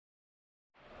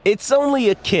It's only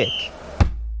a kick,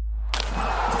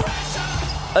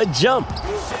 a jump,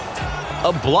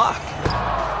 a block.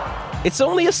 It's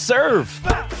only a serve.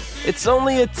 It's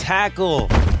only a tackle,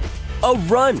 a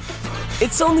run.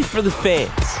 It's only for the fans.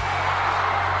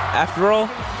 After all,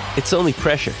 it's only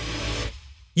pressure.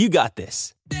 You got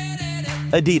this.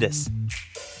 Adidas.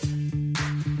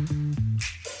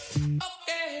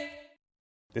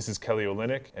 This is Kelly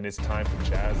Olynyk, and it's time for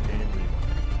Jazz Game Rewind.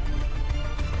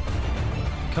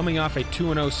 Coming off a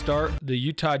 2-0 start, the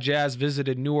Utah Jazz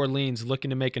visited New Orleans looking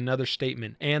to make another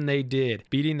statement, and they did,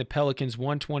 beating the Pelicans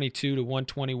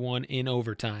 122-121 in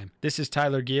overtime. This is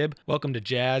Tyler Gibb. Welcome to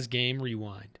Jazz Game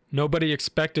Rewind. Nobody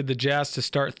expected the Jazz to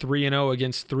start 3-0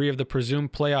 against three of the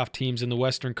presumed playoff teams in the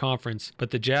Western Conference,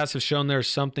 but the Jazz have shown there's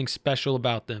something special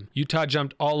about them. Utah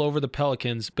jumped all over the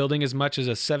Pelicans, building as much as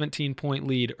a 17-point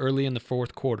lead early in the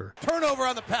fourth quarter. Turnover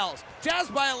on the Pels. Jazz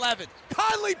by 11.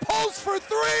 Conley pulls for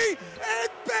three and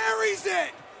buries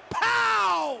it.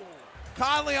 Pow!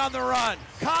 Conley on the run.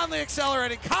 Conley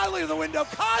accelerating. Conley to the window.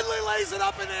 Conley lays it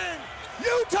up and in.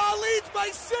 Utah leads by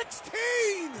 16.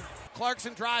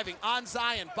 Clarkson driving on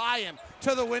Zion, by him,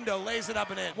 to the window, lays it up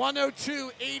and in.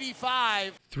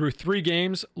 102-85. Through 3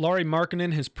 games, Lauri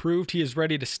Markkanen has proved he is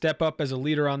ready to step up as a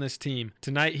leader on this team.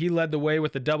 Tonight, he led the way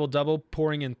with a double-double,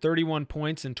 pouring in 31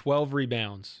 points and 12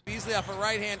 rebounds. Beasley off a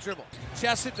right-hand dribble.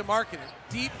 Chest it to Markkanen.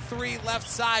 Deep three left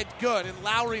side, good. And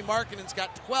Lauri Markkanen's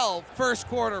got 12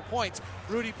 first-quarter points.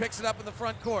 Rudy picks it up in the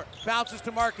front court. Bounces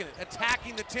to Markkanen,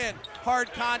 attacking the 10.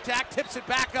 Hard contact, tips it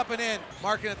back up and in.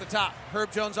 Markkanen at the top.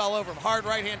 Herb Jones all over him. Hard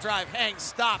right-hand drive. Hangs,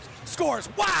 stops, scores.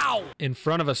 Wow! In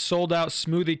front of a sold-out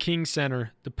Smoothie King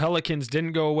Center, the Pelicans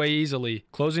didn't go away easily,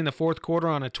 closing the fourth quarter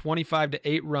on a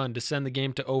 25-8 run to send the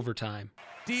game to overtime.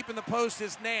 Deep in the post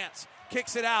is Nance.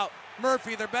 Kicks it out.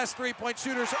 Murphy, their best three-point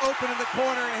shooters, open in the corner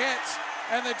and hits.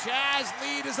 And the Jazz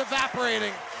lead is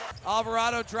evaporating.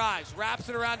 Alvarado drives, wraps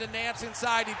it around to Nance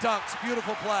inside. He dunks.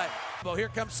 Beautiful play. Well, here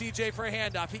comes CJ for a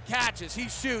handoff. He catches. He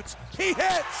shoots. He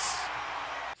hits.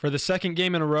 For the second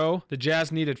game in a row, the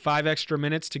Jazz needed 5 extra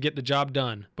minutes to get the job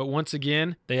done. But once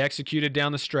again, they executed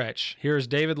down the stretch. Here is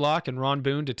David Locke and Ron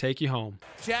Boone to take you home.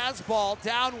 Jazz ball,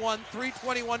 down 1,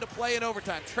 3:21 to play in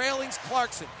overtime. Trailing's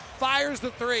Clarkson. Fires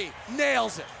the 3.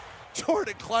 Nails it.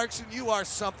 Jordan Clarkson, you are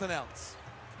something else.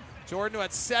 Jordan, who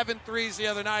had 7 threes the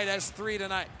other night, has 3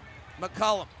 tonight.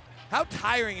 McCollum. How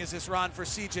tiring is this, Ron, for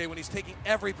CJ when he's taking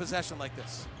every possession like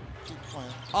this?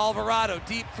 Alvarado,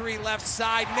 deep 3 left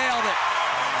side, nailed it.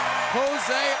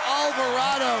 Jose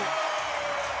Alvarado.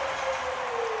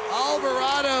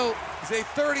 Alvarado is a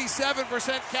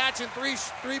 37% catch and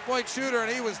three-point shooter,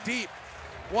 and he was deep.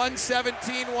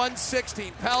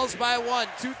 117-116. Pels by 1,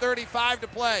 2:35 to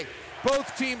play.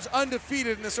 Both teams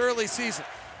undefeated in this early season.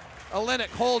 Olynyk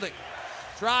holding.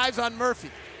 Drives on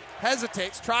Murphy.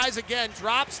 Hesitates, tries again,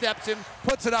 drop steps him,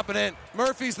 puts it up and in.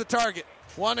 Murphy's the target.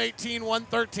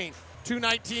 118-113.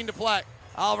 2:19 to play.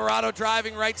 Alvarado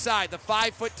driving right side. The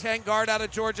 5'10" guard out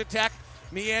of Georgia Tech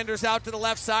meanders out to the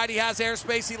left side. He has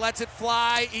airspace. He lets it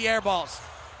fly. He airballs.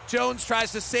 Jones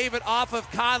tries to save it off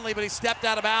of Conley, but he stepped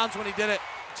out of bounds when he did it.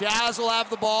 Jazz will have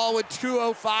the ball with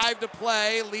 2:05 to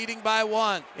play, leading by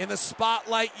 1. In the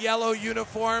spotlight yellow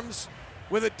uniforms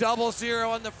with a 00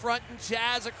 on the front and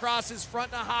Jazz across his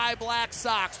front and a high black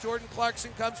socks. Jordan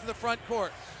Clarkson comes from the front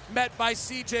court, met by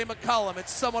C.J. McCollum.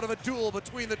 It's somewhat of a duel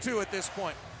between the two at this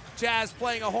point. Jazz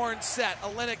playing a horn set.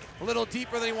 Olynyk a little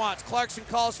deeper than he wants. Clarkson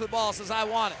calls for the ball, says, I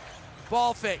want it.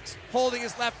 Ball fakes, holding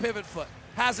his left pivot foot.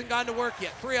 Hasn't gone to work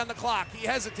yet. 3 on the clock. He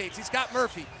hesitates. He's got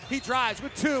Murphy. He drives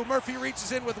with 2. Murphy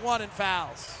reaches in with 1 and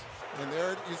fouls. And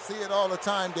there you see it all the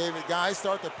time, David. Guys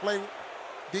start to play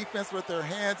defense with their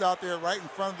hands out there right in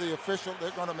front of the official.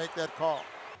 They're going to make that call.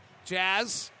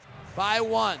 Jazz by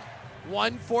 1.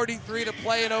 1:43 to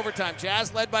play in overtime.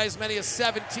 Jazz led by as many as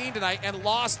 17 tonight and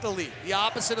lost the lead. The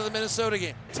opposite of the Minnesota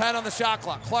game. 10 on the shot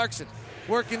clock. Clarkson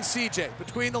working CJ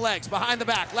between the legs, behind the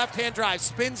back. Left-hand drive,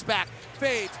 spins back,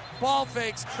 fades, ball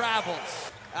fakes,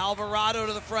 travels. Alvarado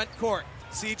to the front court.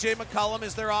 CJ McCollum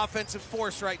is their offensive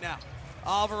force right now.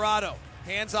 Alvarado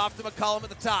hands off to McCollum at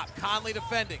the top. Conley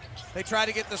defending. They try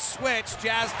to get the switch.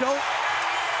 Jazz don't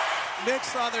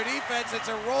mix on their defense. It's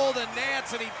a roll to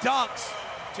Nance, and he dunks.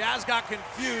 Jazz got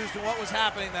confused in what was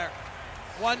happening there.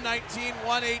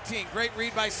 119-118. Great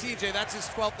read by CJ. That's his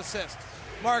 12th assist.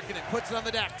 Markkanen puts it on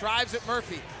the deck. Drives at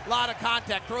Murphy. Lot of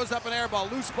contact. Throws up an air ball.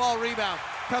 Loose ball rebound.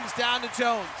 Comes down to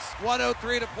Jones.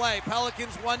 1:03 to play.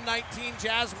 Pelicans 119.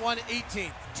 Jazz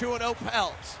 118. 2-0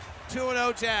 Pels.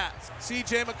 2-0 Jazz.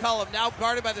 C.J. McCollum now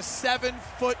guarded by the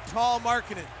 7-foot-tall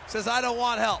Markkanen. Says, I don't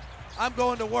want help. I'm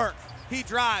going to work. He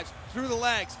drives, through the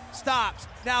legs, stops,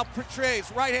 now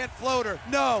portrays, right hand floater,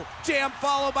 no, jam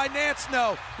followed by Nance,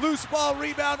 no, loose ball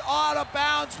rebound, out of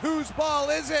bounds, whose ball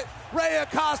is it? Ray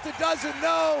Acosta doesn't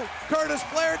know, Curtis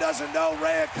Blair doesn't know,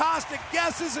 Ray Acosta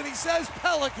guesses and he says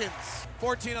Pelicans.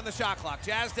 14 on the shot clock,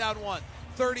 Jazz down 1,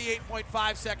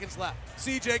 38.5 seconds left.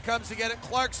 CJ comes to get it,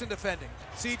 Clarkson defending.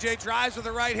 CJ drives with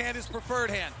the right hand, his preferred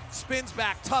hand, spins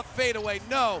back, tough fadeaway,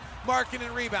 no,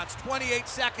 Markkanen rebounds, 28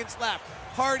 seconds left.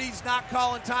 Hardy's not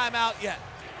calling timeout yet.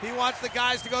 He wants the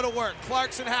guys to go to work.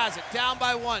 Clarkson has it, down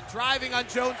by 1, driving on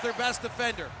Jones, their best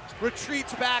defender.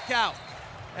 Retreats back out.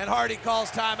 And Hardy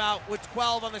calls timeout with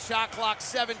 12 on the shot clock,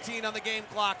 17 on the game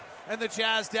clock, and the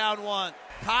Jazz down 1.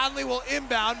 Conley will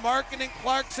inbound, Markkanen,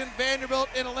 Clarkson, Vanderbilt,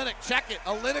 and Olynyk. Check it,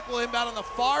 Olynyk will inbound on the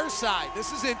far side.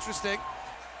 This is interesting.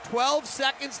 12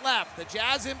 seconds left, the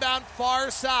Jazz inbound far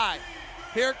side.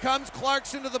 Here comes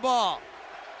Clarkson to the ball.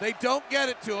 They don't get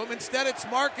it to him. Instead, it's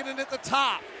Markkanen at the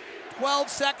top. 12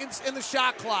 seconds in the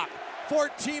shot clock.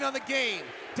 14 on the game.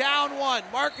 Down 1.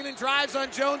 Markkanen drives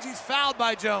on Jones. He's fouled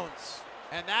by Jones.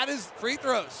 And that is free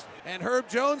throws. And Herb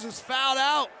Jones is fouled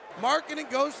out.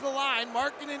 Markkanen goes to the line.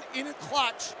 Markkanen in a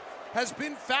clutch has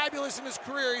been fabulous in his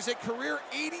career. He's a career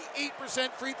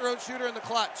 88% free throw shooter in the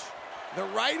clutch. The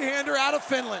right-hander out of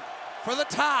Finland for the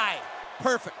tie.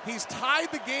 Perfect. He's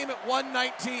tied the game at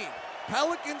 119.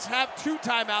 Pelicans have 2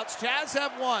 timeouts. Jazz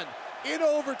have 1. In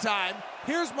overtime,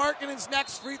 here's Markkanen's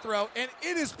next free throw, and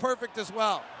it is perfect as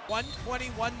well.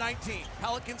 120-119.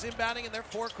 Pelicans inbounding in their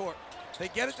forecourt. They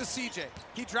get it to CJ.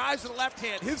 He drives to the left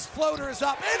hand. His floater is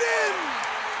up and in!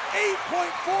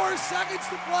 8.4 seconds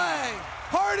to play.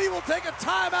 Hardy will take a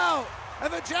timeout,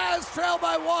 and the Jazz trail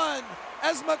by 1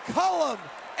 as McCollum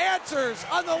answers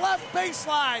on the left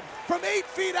baseline from 8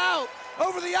 feet out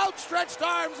over the outstretched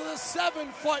arms of the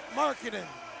 7-foot Markkanen.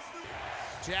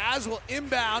 Jazz will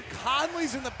inbound.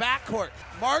 Conley's in the backcourt.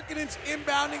 Markkanen's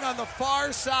inbounding on the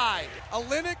far side.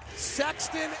 Olynyk,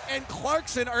 Sexton, and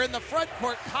Clarkson are in the front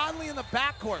court. Conley in the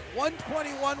backcourt.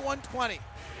 121-120.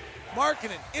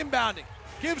 Markkanen inbounding.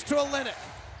 Gives to Olynyk.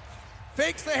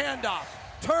 Fakes the handoff.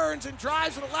 Turns and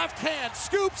drives with the left hand.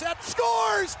 Scoops at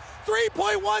scores!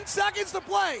 3.1 seconds to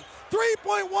play.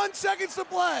 3.1 seconds to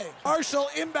play. Marshall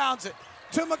inbounds it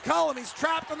to McCollum. He's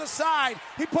trapped on the side.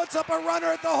 He puts up a runner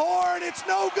at the horn. It's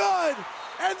no good.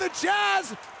 And the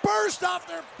Jazz burst off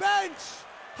their bench.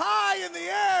 High in the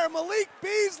air, Malik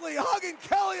Beasley hugging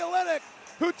Kelly Olynyk,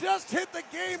 who just hit the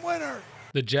game winner.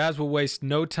 The Jazz will waste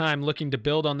no time looking to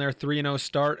build on their 3-0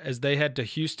 start as they head to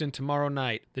Houston tomorrow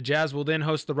night. The Jazz will then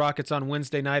host the Rockets on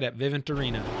Wednesday night at Vivint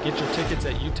Arena. Get your tickets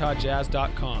at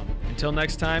utahjazz.com. Until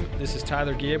next time, this is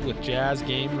Tyler Gibb with Jazz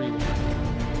Game Rewind.